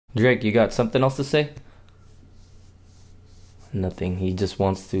Drake, you got something else to say? Nothing. He just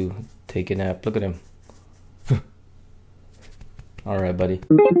wants to take a nap. Look at him. Alright, buddy.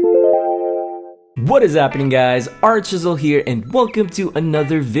 What is happening, guys? ARCHIEzzle here, and welcome to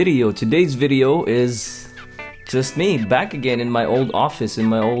another video. Today's video is just me back again in my old office, in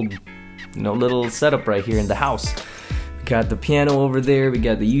my old, little setup right here in the house. We got the piano over there, we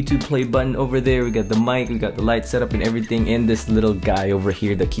got the YouTube play button over there, we got the mic, we got the light setup and everything, and this little guy over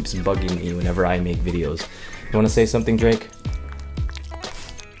here that keeps bugging me whenever I make videos. You want to say something, Drake?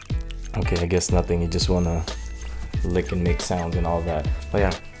 Okay, I guess nothing. You just want to lick and make sounds and all that. But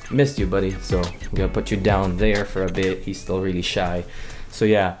yeah, missed you, buddy. So I'm gonna put you down there for a bit. He's still really shy. So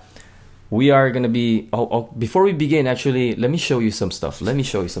yeah, we are gonna be. Before we begin, actually, let me show you some stuff.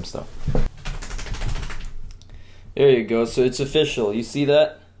 There you go. So it's official. You see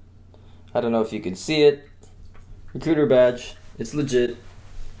that? I don't know if you can see it. Recruiter badge. It's legit.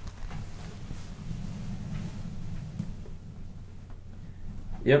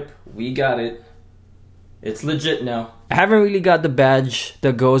 Yep, we got it. It's legit now. I haven't really got the badge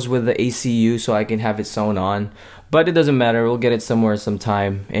that goes with the ACU so I can have it sewn on, but it doesn't matter. We'll get it somewhere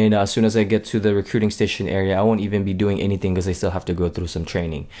sometime, and as soon as I get to the recruiting station area, I won't even be doing anything because I still have to go through some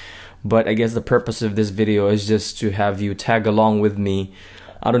training. But I guess the purpose of this video is just to have you tag along with me.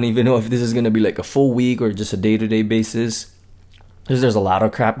 I don't even know if this is gonna be like a full week or just a day-to-day basis, because there's a lot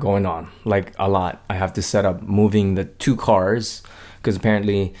of crap going on, like a lot. I have to set up moving the 2 cars, because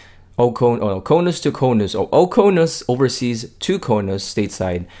apparently Oconus to Conus, Oconus overseas to Conus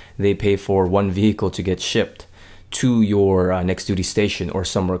stateside, they pay for 1 vehicle to get shipped to your next duty station or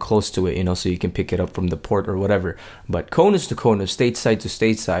somewhere close to it, so you can pick it up from the port or whatever. But Conus to Conus, stateside to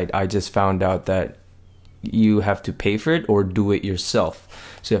stateside, I just found out that you have to pay for it or do it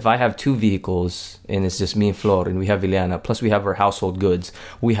yourself. So if I have 2 vehicles and it's just me and Flor and we have Ileana, plus we have our household goods,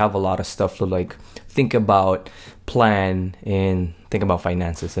 we have a lot of stuff to like think about, plan, and think about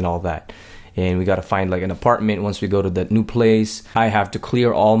finances and all that. And we got to find like an apartment once we go to that new place. I have to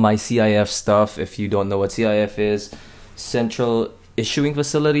clear all my CIF stuff. If you don't know what CIF is, Central Issuing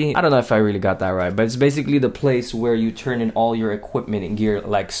Facility. I don't know if I really got that right, but it's basically the place where you turn in all your equipment and gear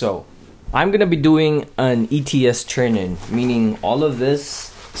like so. I'm gonna be doing an ETS turn-in, meaning all of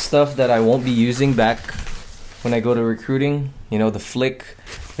this stuff that I won't be using back when I go to recruiting, the flick,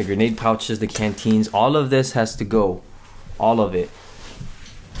 the grenade pouches, the canteens, all of this has to go. All of it.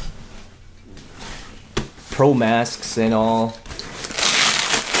 Pro masks and all.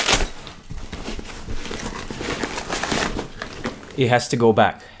 It has to go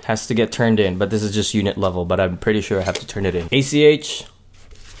back, has to get turned in, but this is just unit level, but I'm pretty sure I have to turn it in. ACH.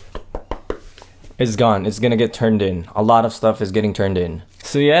 It's gone. It's gonna get turned in. A lot of stuff is getting turned in.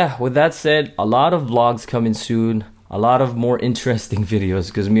 So yeah, with that said, a lot of vlogs coming soon. A lot of more interesting videos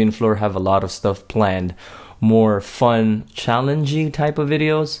because me and Fleur have a lot of stuff planned. More fun, challenging type of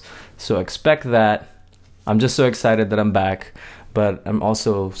videos. So expect that. I'm just so excited that I'm back. But I'm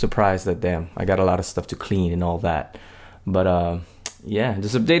also surprised that, damn, I got a lot of stuff to clean and all that. But yeah,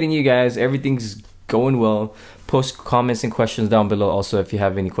 just updating you guys. Everything's going well. Post comments and questions down below also if you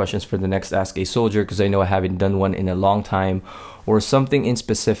have any questions for the next Ask a Soldier, because I know I haven't done one in a long time, or something in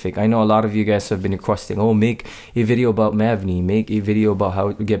specific. I know a lot of you guys have been requesting, oh, make a video about Mavni, make a video about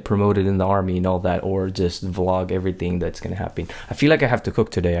how to get promoted in the army and all that, or just vlog everything that's gonna happen. I feel like I have to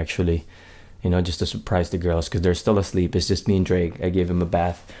cook today actually, just to surprise the girls because they're still asleep. It's just me and Drake. I gave him a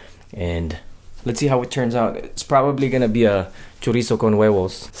bath, and let's see how it turns out. It's probably gonna be a chorizo con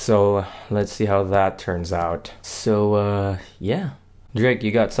huevos. So let's see how that turns out. So yeah. Drake,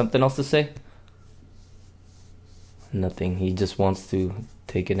 you got something else to say? Nothing. He just wants to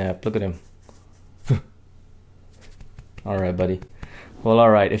take a nap. Look at him. Alright, buddy. Well,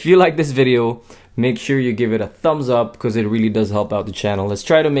 alright. If you like this video, make sure you give it a thumbs up because it really does help out the channel. Let's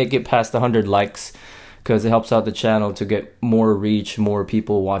try to make it past 100 likes. Because it helps out the channel to get more reach, more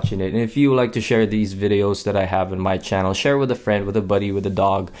people watching it. And if you like to share these videos that I have on my channel, share with a friend, with a buddy, with a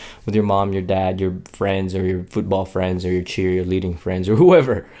dog, with your mom, your dad, your friends, or your football friends, or your leading friends, or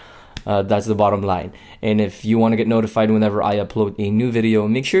whoever. That's the bottom line. And if you want to get notified whenever I upload a new video,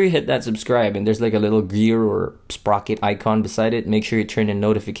 make sure you hit that subscribe. And there's like a little gear or sprocket icon beside it. Make sure you turn in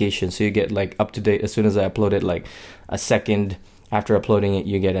notifications so you get like up to date as soon as I upload it, like a second after uploading it,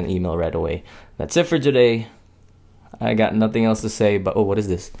 you get an email right away. That's it for today. I got nothing else to say, but oh, what is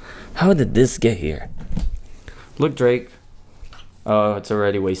this? How did this get here? Look, Drake. Oh, it's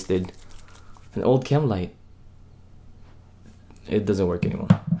already wasted. An old chem light. It doesn't work anymore.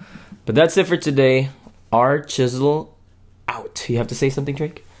 But that's it for today. ARCHIEzzle out. You have to say something,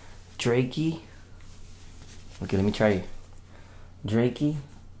 Drake? Drakey? Okay, let me try. Drakey?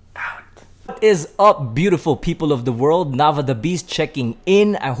 What is up, beautiful people of the world? Nava the Beast checking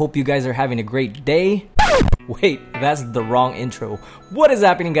in. I hope you guys are having a great day. Wait, that's the wrong intro. What is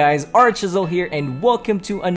happening, guys? ARCHIEzzle here, and welcome to